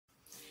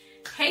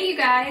Hey you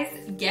guys,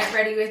 get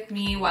ready with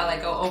me while I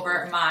go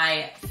over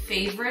my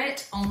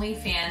favorite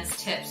OnlyFans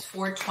tips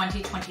for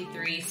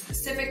 2023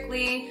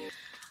 specifically.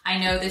 I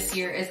know this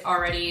year is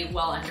already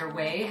well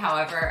underway.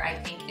 However, I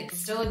think it's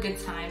still a good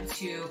time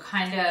to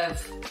kind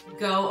of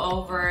go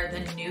over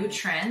the new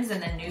trends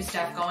and the new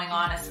stuff going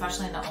on,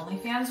 especially in the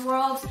OnlyFans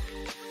world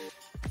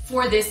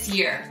for this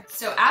year.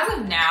 So as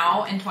of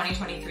now in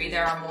 2023,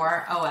 there are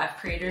more OF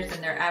creators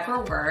than there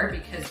ever were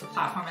because the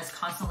platform is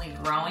constantly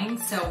growing.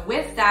 So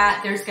with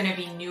that, there's gonna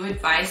be new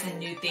advice and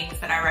new things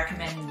that I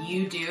recommend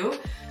you do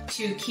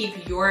to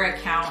keep your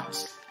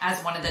account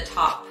as one of the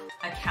top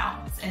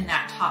accounts, and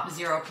that top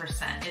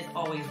 0% is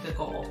always the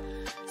goal.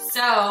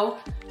 So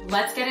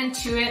let's get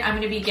into it. I'm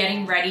gonna be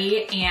getting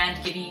ready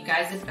and giving you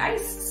guys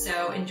advice,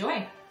 so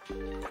enjoy.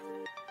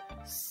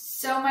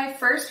 So my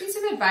first piece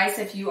of advice,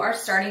 if you are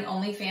starting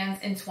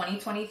OnlyFans in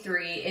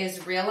 2023,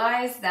 is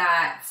realize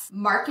that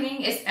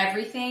marketing is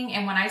everything.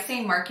 And when I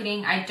say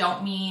marketing, I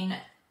don't mean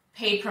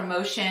paid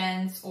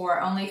promotions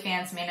or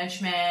OnlyFans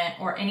management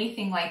or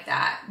anything like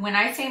that. When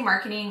I say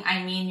marketing,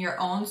 I mean your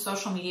own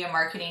social media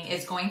marketing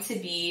is going to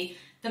be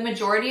the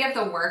majority of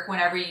the work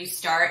whenever you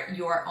start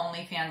your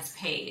OnlyFans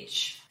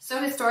page. So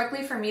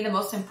historically for me, the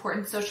most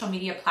important social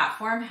media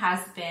platform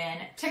has been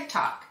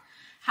TikTok.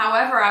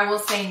 However, I will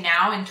say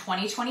now in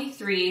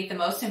 2023, the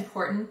most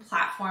important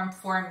platform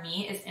for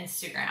me is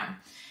Instagram.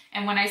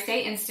 And when I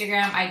say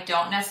Instagram, I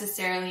don't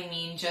necessarily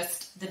mean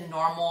just the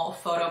normal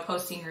photo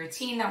posting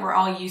routine that we're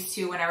all used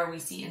to whenever we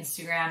see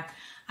Instagram.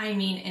 I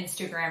mean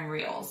Instagram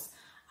Reels.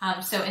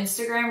 So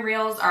Instagram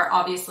Reels are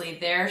obviously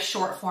their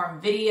short form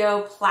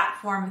video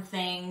platform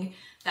thing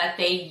that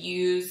they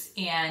use,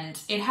 and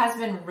it has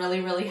been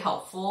really, really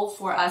helpful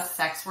for us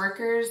sex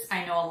workers.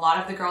 I know a lot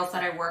of the girls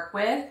that I work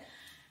with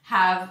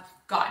have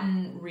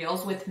gotten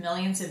Reels with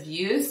millions of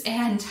views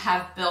and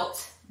have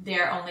built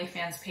their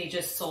OnlyFans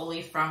pages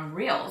solely from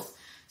Reels.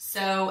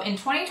 So in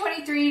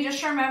 2023,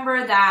 just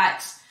remember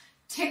that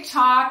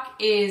TikTok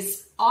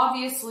is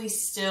obviously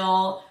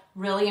still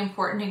really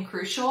important and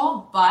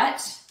crucial, but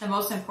the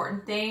most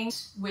important thing,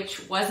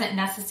 which wasn't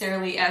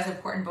necessarily as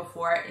important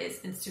before, is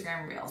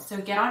Instagram Reels. So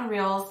get on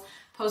Reels,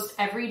 post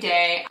every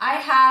day. I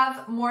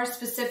have more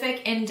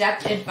specific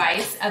in-depth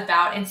advice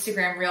about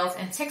Instagram Reels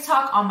and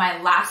TikTok on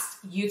my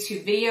last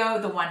YouTube video,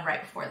 the one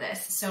right before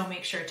this. So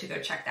make sure to go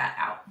check that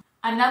out.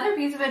 Another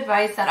piece of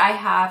advice that I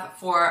have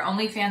for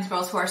OnlyFans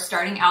girls who are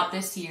starting out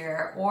this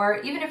year,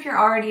 or even if you're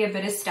already a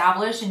bit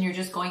established and you're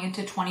just going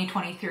into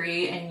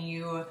 2023 and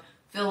you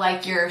feel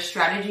like your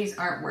strategies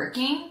aren't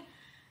working,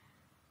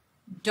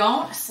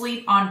 don't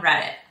sleep on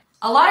Reddit.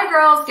 A lot of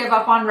girls give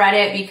up on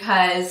Reddit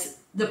because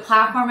the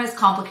platform is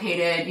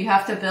complicated. You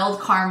have to build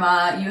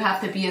karma. You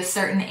have to be a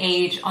certain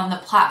age on the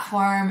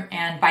platform.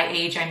 And by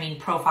age, I mean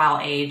profile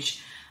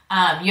age.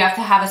 You have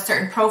to have a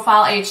certain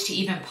profile age to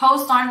even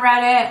post on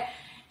Reddit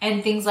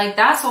and things like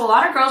that. So a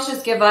lot of girls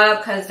just give up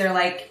because they're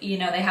like, you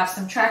know, they have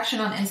some traction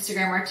on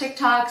Instagram or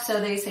TikTok.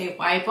 So they say,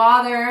 why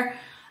bother?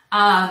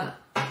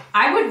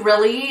 I would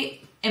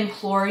really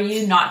implore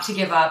you not to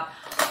give up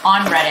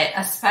on Reddit,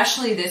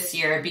 especially this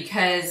year,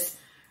 because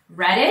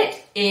Reddit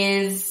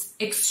is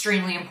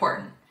extremely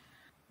important.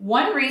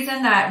 One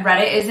reason that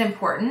Reddit is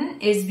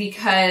important is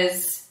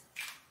because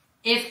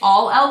if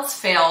all else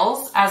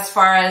fails, as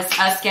far as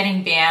us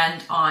getting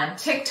banned on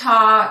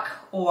TikTok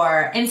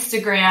or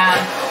Instagram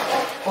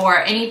or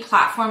any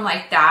platform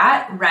like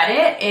that,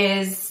 Reddit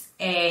is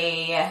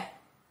a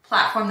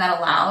platform that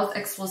allows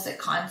explicit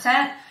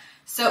content.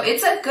 So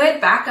it's a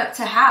good backup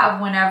to have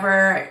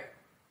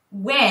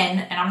when,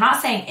 and I'm not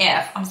saying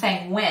if, I'm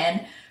saying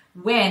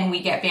when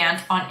we get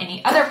banned on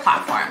any other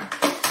platform.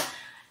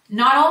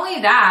 Not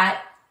only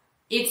that,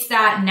 it's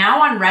that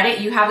now on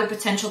Reddit, you have the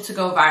potential to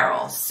go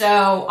viral.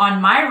 So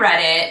on my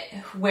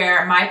Reddit,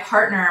 where my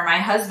partner, my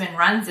husband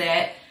runs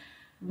it,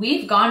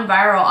 we've gone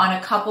viral on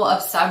a couple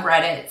of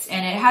subreddits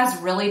and it has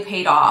really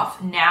paid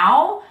off.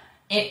 Now,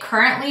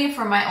 currently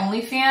for my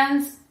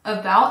OnlyFans,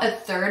 about a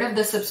third of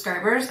the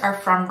subscribers are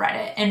from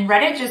Reddit, and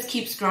Reddit just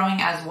keeps growing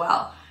as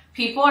well.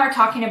 People are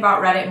talking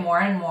about Reddit more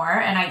and more,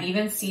 and I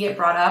even see it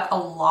brought up a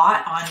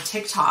lot on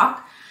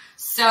TikTok.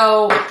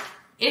 So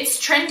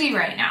it's trendy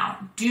right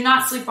now. Do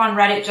not sleep on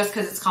Reddit just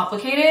because it's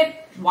complicated.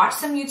 Watch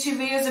some YouTube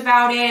videos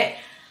about it.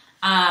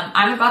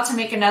 I'm about to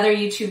make another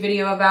YouTube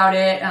video about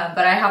it,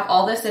 but I have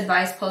all this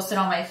advice posted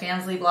on my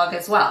Fansly blog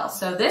as well.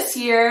 So this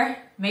year,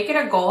 make it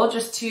a goal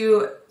just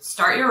to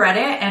start your Reddit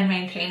and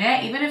maintain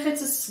it. Even if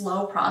it's a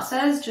slow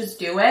process, just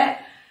do it.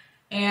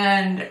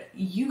 And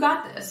you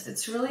got this.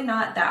 It's really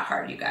not that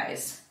hard, you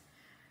guys.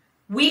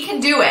 We can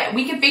do it.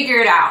 We can figure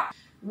it out.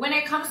 When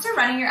it comes to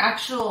running your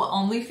actual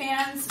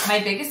OnlyFans,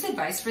 my biggest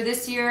advice for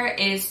this year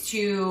is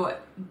to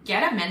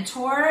get a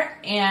mentor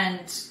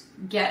and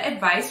get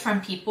advice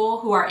from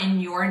people who are in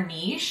your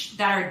niche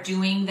that are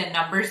doing the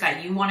numbers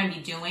that you want to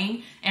be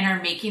doing and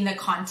are making the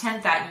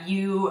content that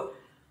you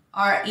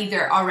are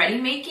either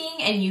already making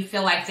and you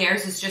feel like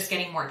theirs is just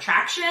getting more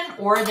traction,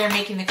 or they're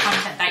making the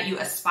content that you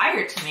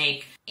aspire to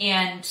make,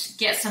 and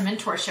get some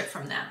mentorship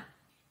from them.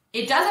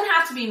 It doesn't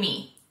have to be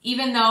me.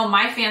 even though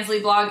my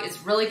Fansly blog is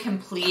really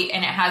complete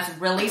and it has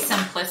really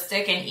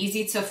simplistic and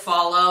easy to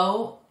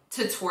follow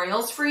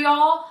tutorials for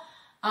y'all,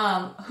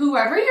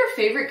 whoever your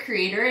favorite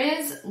creator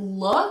is,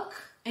 look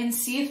and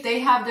see if they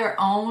have their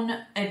own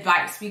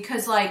advice,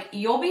 because like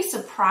you'll be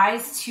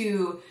surprised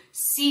to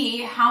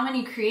see how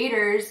many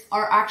creators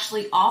are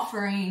actually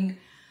offering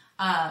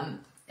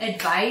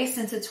advice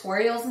and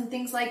tutorials and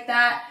things like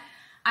that.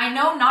 I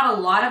know not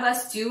a lot of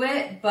us do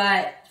it,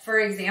 but for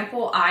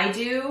example, I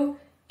do,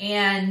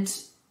 and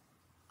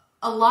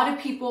a lot of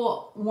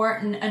people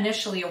weren't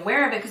initially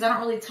aware of it because I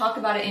don't really talk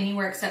about it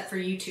anywhere except for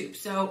YouTube.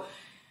 So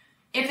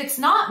if it's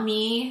not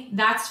me,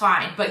 that's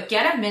fine, but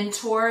get a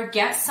mentor,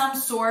 get some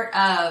sort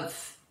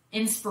of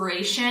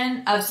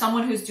inspiration of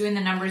someone who's doing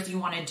the numbers you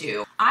want to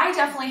do. I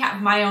definitely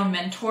have my own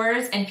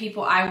mentors and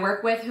people I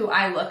work with who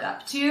I look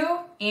up to.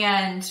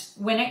 And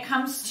when it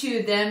comes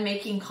to them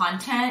making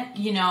content,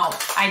 you know,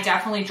 I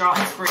definitely draw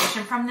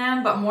inspiration from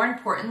them. But more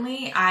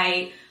importantly,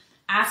 I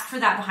ask for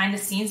that behind the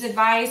scenes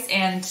advice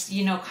and,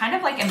 you know, kind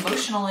of like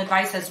emotional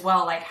advice as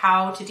well, like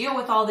how to deal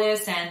with all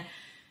this and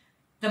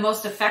the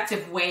most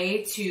effective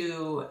way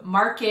to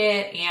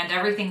market and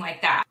everything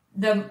like that.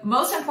 The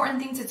most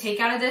important thing to take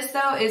out of this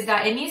though is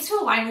that it needs to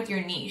align with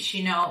your niche.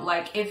 You know,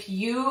 like if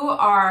you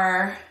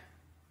are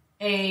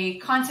a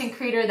content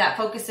creator that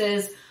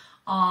focuses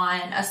on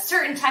a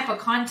certain type of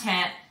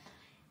content,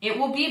 it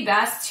will be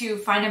best to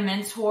find a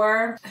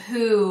mentor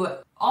who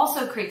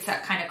also creates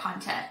that kind of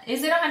content.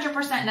 Is it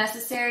 100%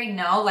 necessary?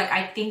 No, like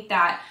I think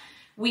that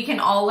we can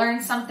all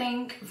learn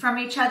something from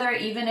each other,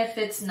 even if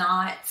it's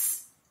not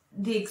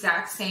the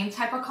exact same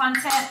type of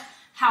content.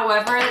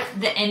 However,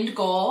 the end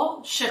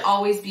goal should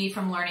always be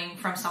from learning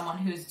from someone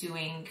who's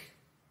doing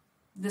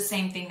the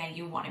same thing that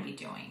you want to be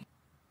doing.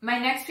 My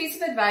next piece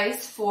of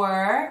advice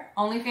for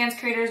OnlyFans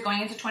creators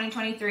going into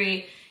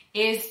 2023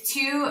 is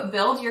to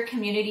build your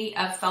community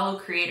of fellow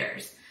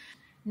creators.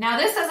 Now,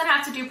 this doesn't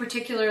have to do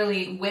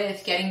particularly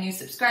with getting new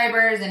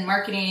subscribers and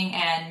marketing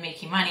and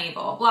making money,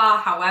 blah, blah, blah.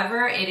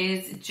 However, it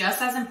is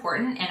just as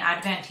important and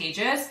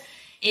advantageous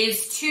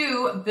is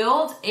to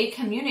build a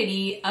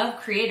community of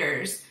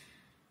creators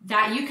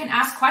that you can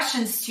ask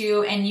questions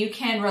to and you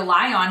can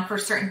rely on for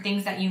certain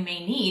things that you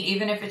may need,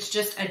 even if it's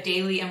just a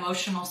daily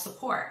emotional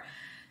support.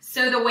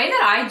 So the way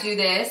that I do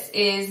this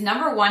is,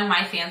 number one,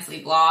 my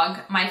Fansly blog.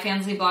 My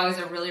Fansly blog is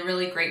a really,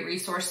 really great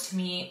resource to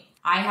me.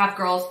 I have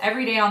girls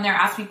every day on there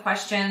ask me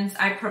questions.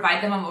 I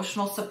provide them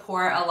emotional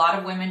support. A lot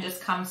of women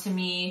just come to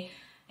me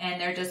and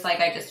they're just like,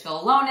 I just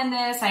feel alone in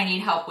this. I need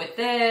help with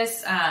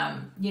this,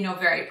 you know,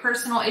 very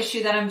personal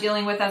issue that I'm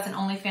dealing with as an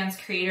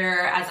OnlyFans creator,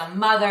 as a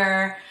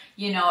mother,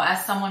 you know,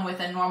 as someone with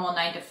a normal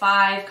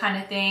 9-to-5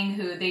 kind of thing,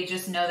 who they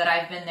just know that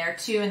I've been there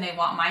too and they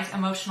want my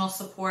emotional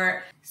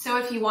support. So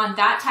if you want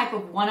that type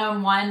of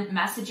one-on-one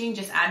messaging,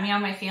 just add me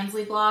on my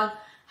Fansly blog.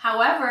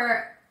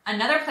 However,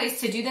 another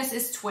place to do this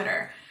is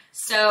Twitter.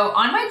 So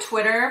on my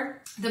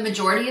Twitter, the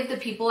majority of the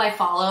people I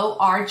follow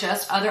are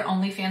just other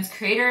OnlyFans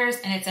creators,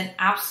 and it's an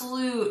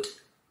absolute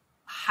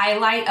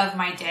highlight of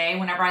my day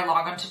whenever I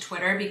log onto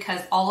Twitter, because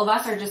all of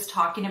us are just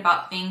talking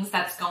about things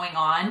that's going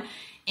on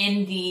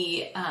in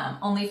the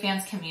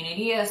OnlyFans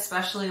community,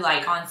 especially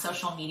like on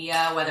social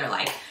media, whether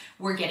like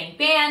we're getting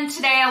banned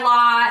today a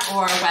lot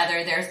or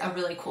whether there's a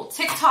really cool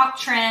TikTok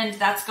trend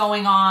that's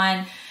going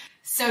on.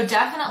 So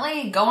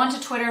definitely go onto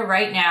Twitter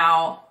right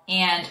now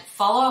and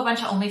follow a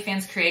bunch of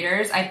OnlyFans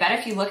creators. I bet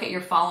if you look at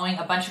your following,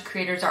 a bunch of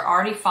creators are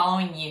already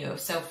following you.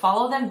 So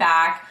follow them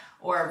back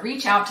or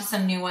reach out to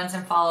some new ones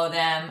and follow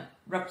them.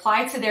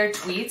 Reply to their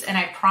tweets, and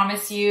I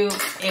promise you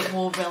it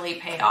will really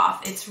pay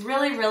off. It's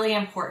really, really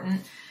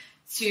important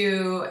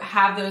to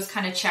have those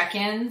kind of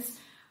check-ins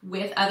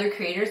with other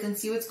creators and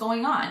see what's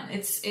going on.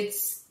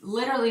 It's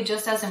literally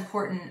just as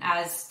important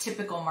as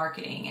typical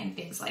marketing and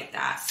things like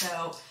that.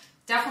 So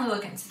definitely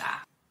look into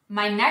that.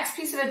 My next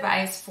piece of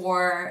advice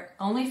for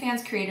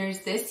OnlyFans creators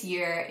this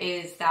year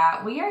is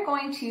that we are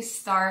going to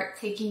start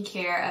taking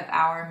care of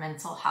our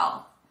mental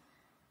health.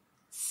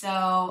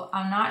 So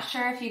I'm not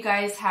sure if you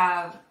guys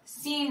have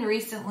seen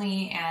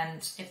recently, and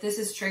if this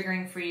is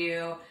triggering for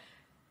you,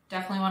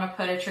 definitely want to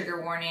put a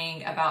trigger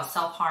warning about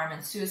self-harm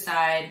and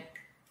suicide.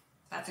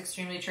 If that's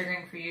extremely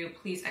triggering for you,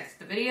 please exit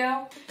the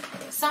video.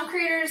 Some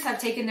creators have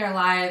taken their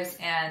lives,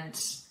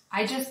 and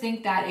I just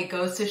think that it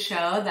goes to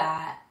show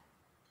that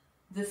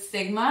the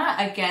stigma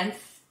against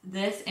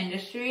this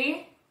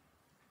industry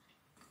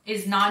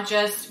is not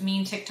just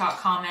mean TikTok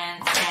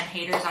comments and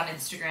haters on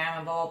Instagram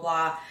and blah, blah,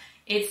 blah.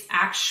 It's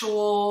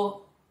actually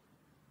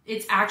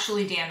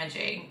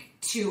damaging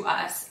to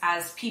us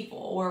as people,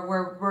 or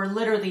we're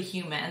literally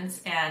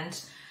humans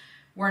and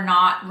we're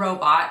not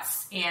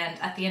robots. And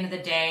at the end of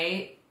the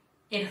day,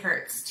 it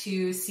hurts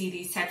to see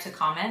these types of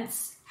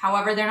comments.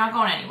 However, they're not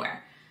going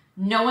anywhere.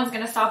 No one's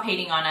going to stop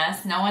hating on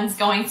us. No one's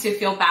going to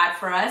feel bad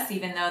for us,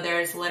 even though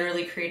there's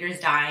literally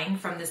creators dying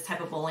from this type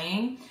of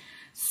bullying.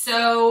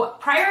 So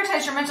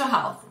prioritize your mental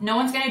health. No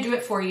one's going to do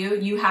it for you.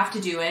 You have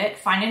to do it.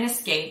 Find an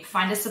escape,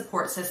 find a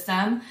support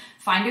system,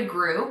 find a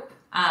group.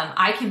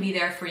 I can be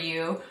there for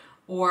you.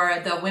 or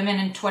the women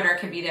in Twitter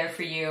could be there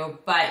for you,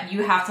 but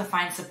you have to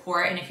find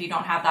support. And if you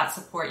don't have that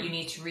support, you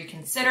need to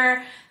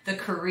reconsider the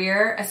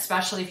career,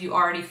 especially if you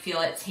already feel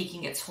it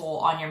taking its toll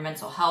on your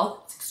mental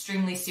health. It's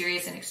extremely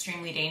serious and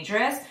extremely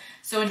dangerous.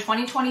 So in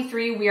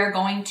 2023, we are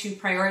going to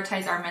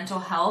prioritize our mental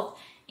health,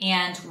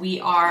 and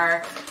we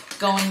are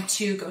going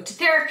to go to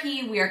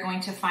therapy. We are going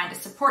to find a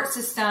support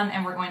system,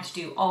 and we're going to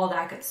do all of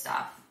that good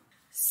stuff.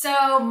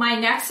 So my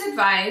next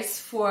advice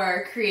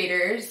for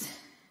creators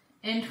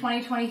in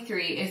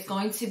 2023 is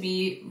going to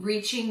be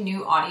reaching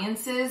new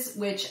audiences,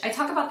 which I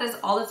talk about this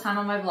all the time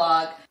on my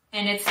blog.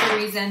 And it's the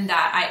reason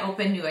that I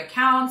open new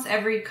accounts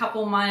every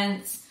couple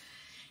months.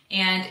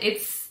 And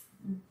it's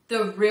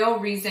the real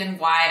reason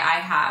why I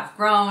have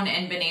grown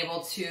and been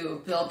able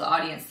to build the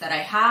audience that I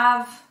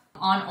have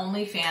on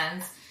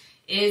OnlyFans,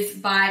 is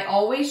by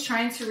always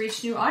trying to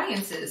reach new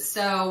audiences.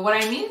 So what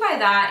I mean by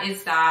that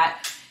is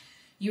that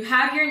you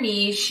have your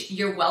niche,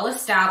 you're well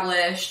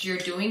established, you're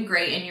doing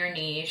great in your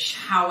niche.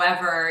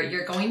 However,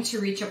 you're going to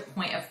reach a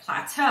point of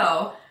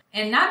plateau.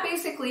 And that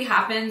basically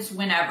happens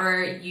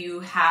whenever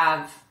you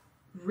have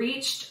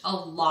reached a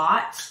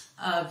lot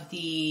of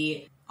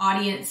the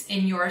audience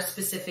in your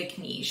specific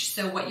niche.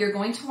 So what you're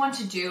going to want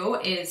to do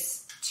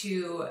is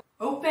to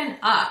open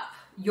up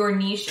your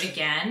niche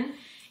again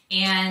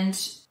and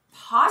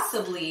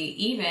possibly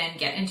even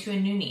get into a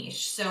new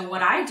niche. So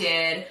what I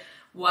did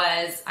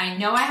was, I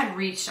know I had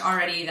reached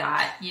already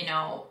that, you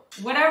know,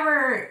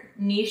 whatever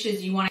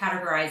niches you want to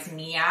categorize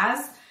me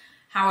as.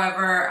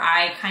 However,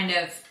 I kind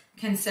of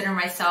consider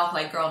myself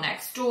like girl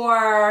next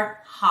door,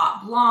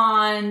 hot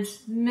blonde,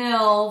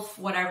 MILF,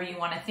 whatever you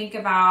want to think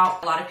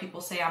about. A lot of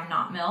people say I'm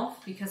not MILF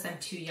because I'm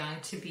too young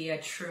to be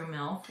a true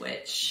MILF,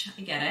 which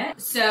I get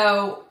it.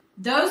 So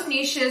those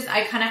niches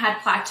I kind of had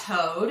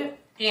plateaued.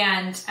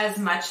 And as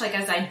much like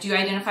as I do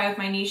identify with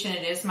my niche and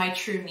it is my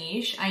true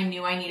niche, I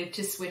knew I needed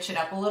to switch it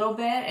up a little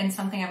bit. And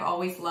something I've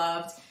always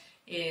loved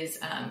is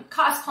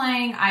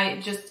cosplaying. I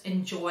just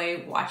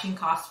enjoy watching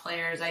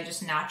cosplayers. I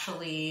just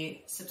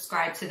naturally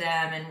subscribe to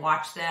them and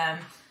watch them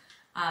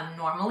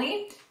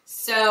normally.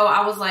 So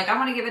I was like, I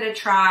want to give it a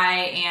try,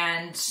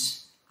 and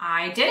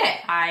I did it.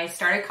 I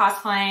started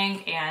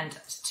cosplaying, and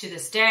to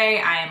this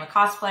day, I am a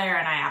cosplayer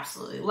and I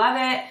absolutely love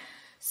it.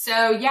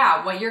 So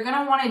yeah, what you're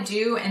gonna wanna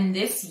do in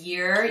this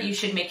year, you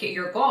should make it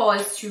your goal,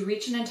 is to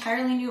reach an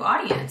entirely new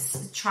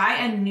audience.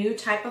 Try a new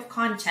type of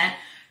content,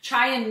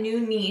 try a new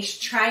niche,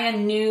 try a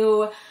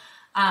new,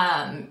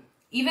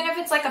 even if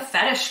it's like a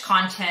fetish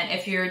content,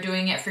 if you're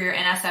doing it for your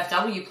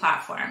NSFW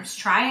platforms,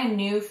 try a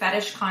new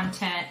fetish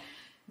content,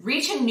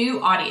 reach a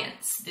new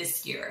audience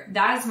this year.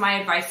 That is my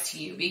advice to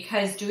you,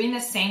 because doing the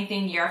same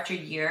thing year after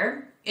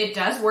year, it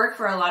does work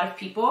for a lot of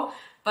people.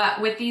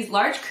 But with these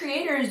large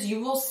creators, you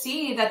will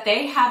see that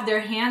they have their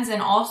hands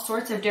in all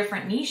sorts of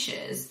different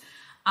niches.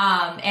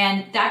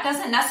 And that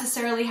doesn't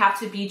necessarily have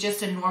to be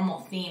just a normal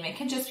theme. It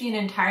can just be an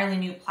entirely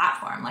new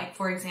platform. Like,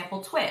 for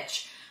example,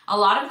 Twitch. A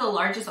lot of the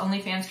largest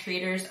OnlyFans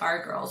creators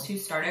are girls who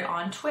started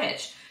on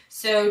Twitch.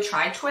 So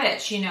try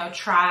Twitch, you know,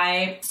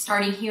 try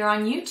starting here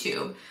on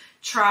YouTube.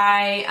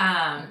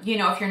 Try, you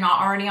know, if you're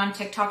not already on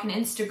TikTok and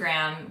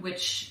Instagram,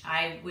 which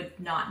I would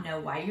not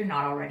know why you're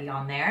not already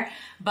on there,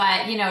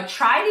 but, you know,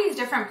 try these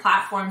different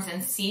platforms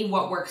and see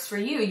what works for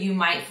you. You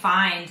might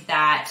find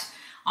that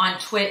on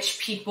Twitch,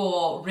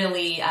 people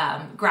really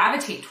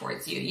gravitate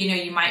towards you. You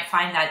know, you might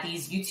find that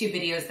these YouTube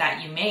videos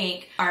that you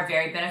make are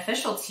very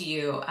beneficial to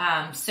you.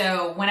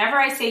 So whenever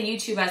I say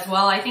YouTube as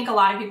well, I think a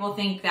lot of people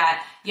think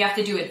that you have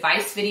to do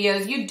advice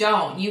videos. You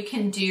don't. You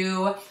can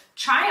do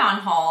try on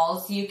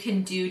hauls, you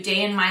can do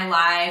day in my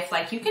life,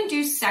 like you can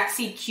do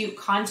sexy, cute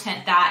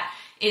content that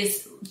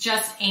is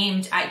just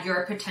aimed at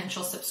your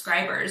potential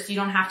subscribers. You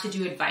don't have to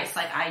do advice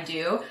like I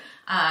do.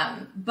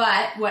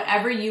 But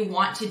whatever you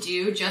want to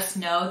do, just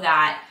know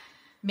that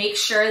make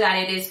sure that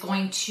it is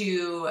going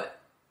to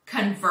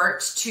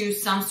convert to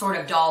some sort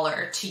of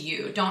dollar to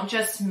you. Don't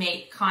just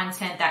make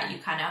content that you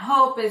kind of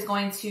hope is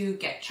going to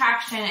get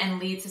traction and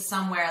lead to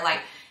somewhere. Like,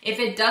 if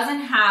it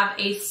doesn't have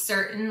a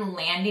certain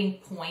landing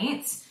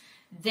point,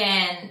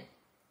 then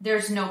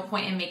there's no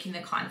point in making the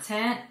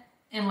content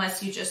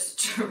unless you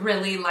just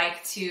really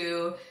like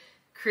to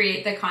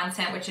create the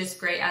content, which is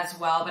great as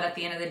well. But at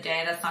the end of the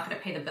day, that's not going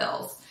to pay the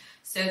bills.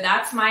 So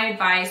that's my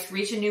advice.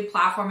 Reach a new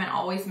platform and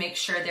always make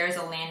sure there's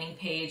a landing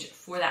page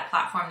for that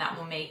platform that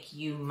will make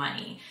you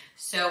money.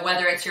 So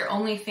whether it's your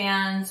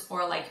OnlyFans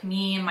or like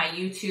me and my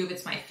YouTube,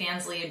 it's my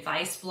Fansly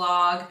advice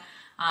blog.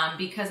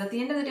 Because at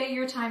the end of the day,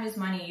 your time is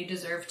money. You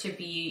deserve to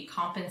be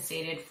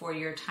compensated for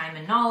your time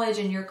and knowledge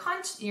and your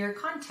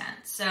content.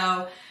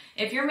 So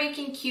if you're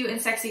making cute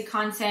and sexy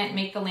content,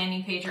 make the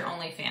landing page your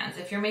OnlyFans.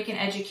 If you're making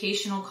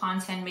educational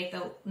content, make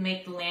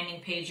the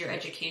landing page your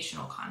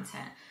educational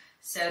content.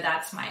 So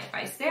that's my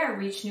advice there.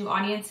 Reach new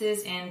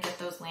audiences and get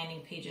those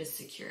landing pages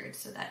secured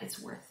so that it's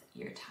worth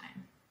your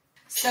time.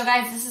 So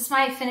guys, this is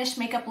my finished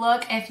makeup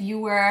look if you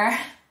were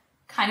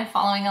kind of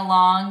following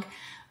along.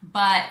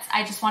 But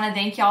I just want to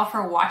thank y'all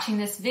for watching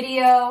this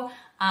video.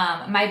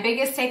 My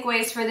biggest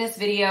takeaways for this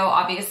video,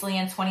 obviously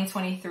in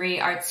 2023,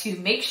 are to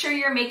make sure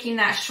you're making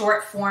that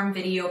short form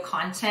video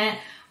content,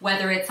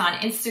 whether it's on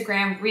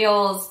Instagram,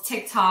 Reels,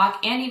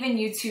 TikTok, and even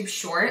YouTube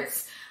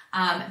Shorts.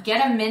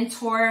 Get a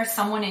mentor,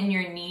 someone in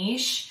your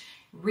niche,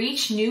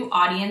 reach new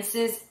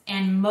audiences,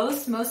 and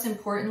most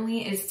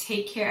importantly is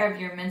take care of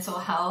your mental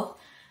health.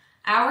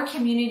 Our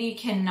community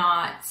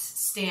cannot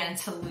stand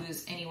to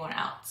lose anyone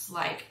else.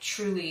 Like,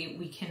 truly,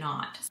 we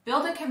cannot.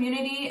 Build a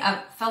community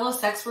of fellow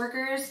sex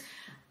workers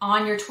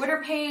on your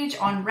Twitter page,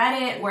 on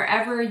Reddit,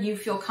 wherever you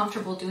feel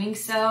comfortable doing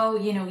so,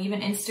 you know,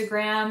 even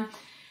Instagram,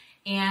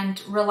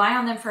 and rely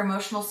on them for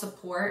emotional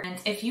support. And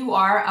if you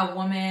are a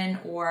woman,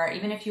 or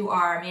even if you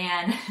are a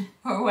man,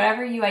 or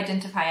whatever you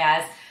identify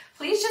as,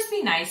 please just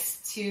be nice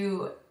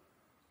to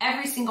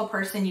every single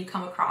person you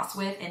come across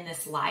with in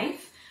this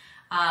life,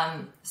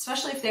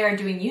 especially if they are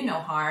doing you no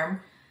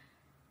harm.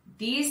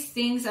 These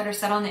things that are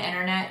said on the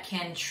internet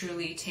can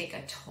truly take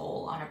a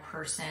toll on a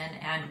person,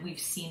 and we've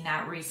seen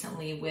that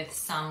recently with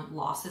some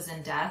losses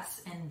and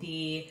deaths in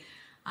the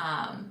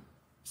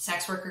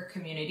sex worker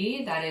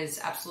community. That is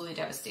absolutely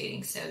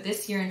devastating. So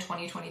this year in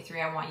 2023,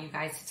 I want you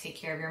guys to take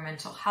care of your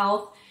mental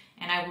health,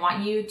 and I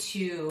want you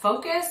to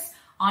focus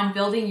on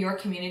building your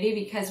community,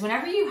 because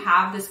whenever you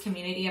have this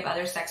community of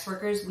other sex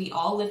workers, we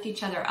all lift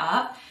each other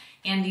up,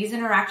 and these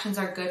interactions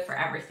are good for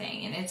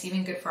everything, and it's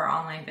even good for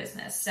our online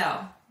business. So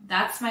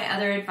that's my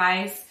other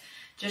advice.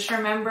 Just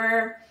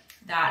remember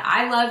that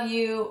I love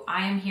you.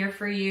 I am here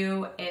for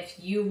you. If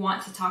you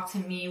want to talk to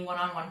me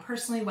one-on-one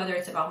personally, whether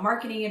it's about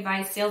marketing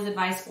advice, sales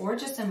advice, or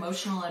just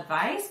emotional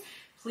advice,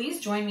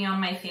 please join me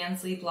on my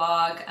Fansly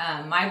blog.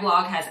 My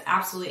blog has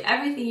absolutely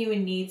everything you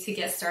would need to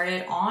get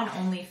started on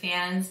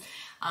OnlyFans,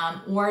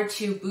 or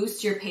to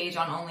boost your page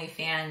on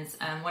OnlyFans.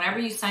 Whenever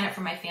you sign up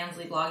for my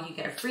Fansly blog, you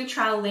get a free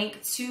trial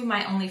link to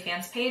my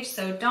OnlyFans page.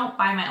 So don't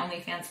buy my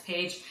OnlyFans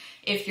page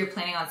if you're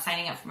planning on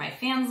signing up for my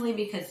Fansly,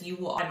 because you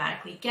will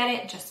automatically get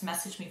it. Just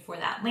message me for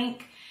that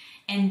link.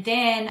 And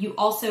then you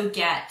also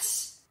get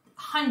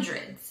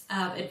hundreds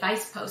of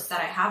advice posts that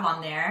I have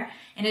on there.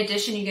 In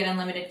addition, you get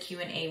unlimited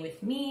Q&A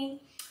with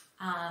me.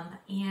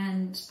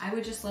 And I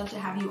would just love to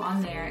have you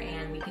on there,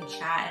 and we can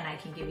chat, and I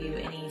can give you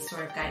any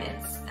sort of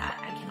guidance that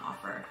I can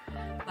offer.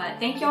 But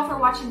thank you all for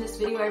watching this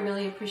video. I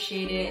really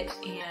appreciate it.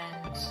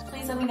 And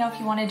please let me know if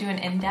you want to do an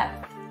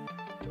in-depth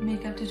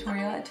makeup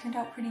tutorial. It turned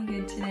out pretty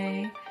good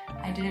today.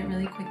 I did it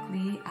really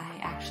quickly. I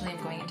actually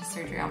am going into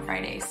surgery on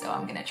Friday, so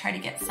I'm gonna try to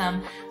get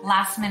some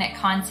last minute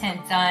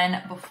content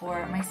done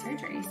before my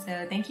surgery.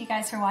 So thank you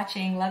guys for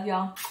watching. Love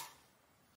y'all.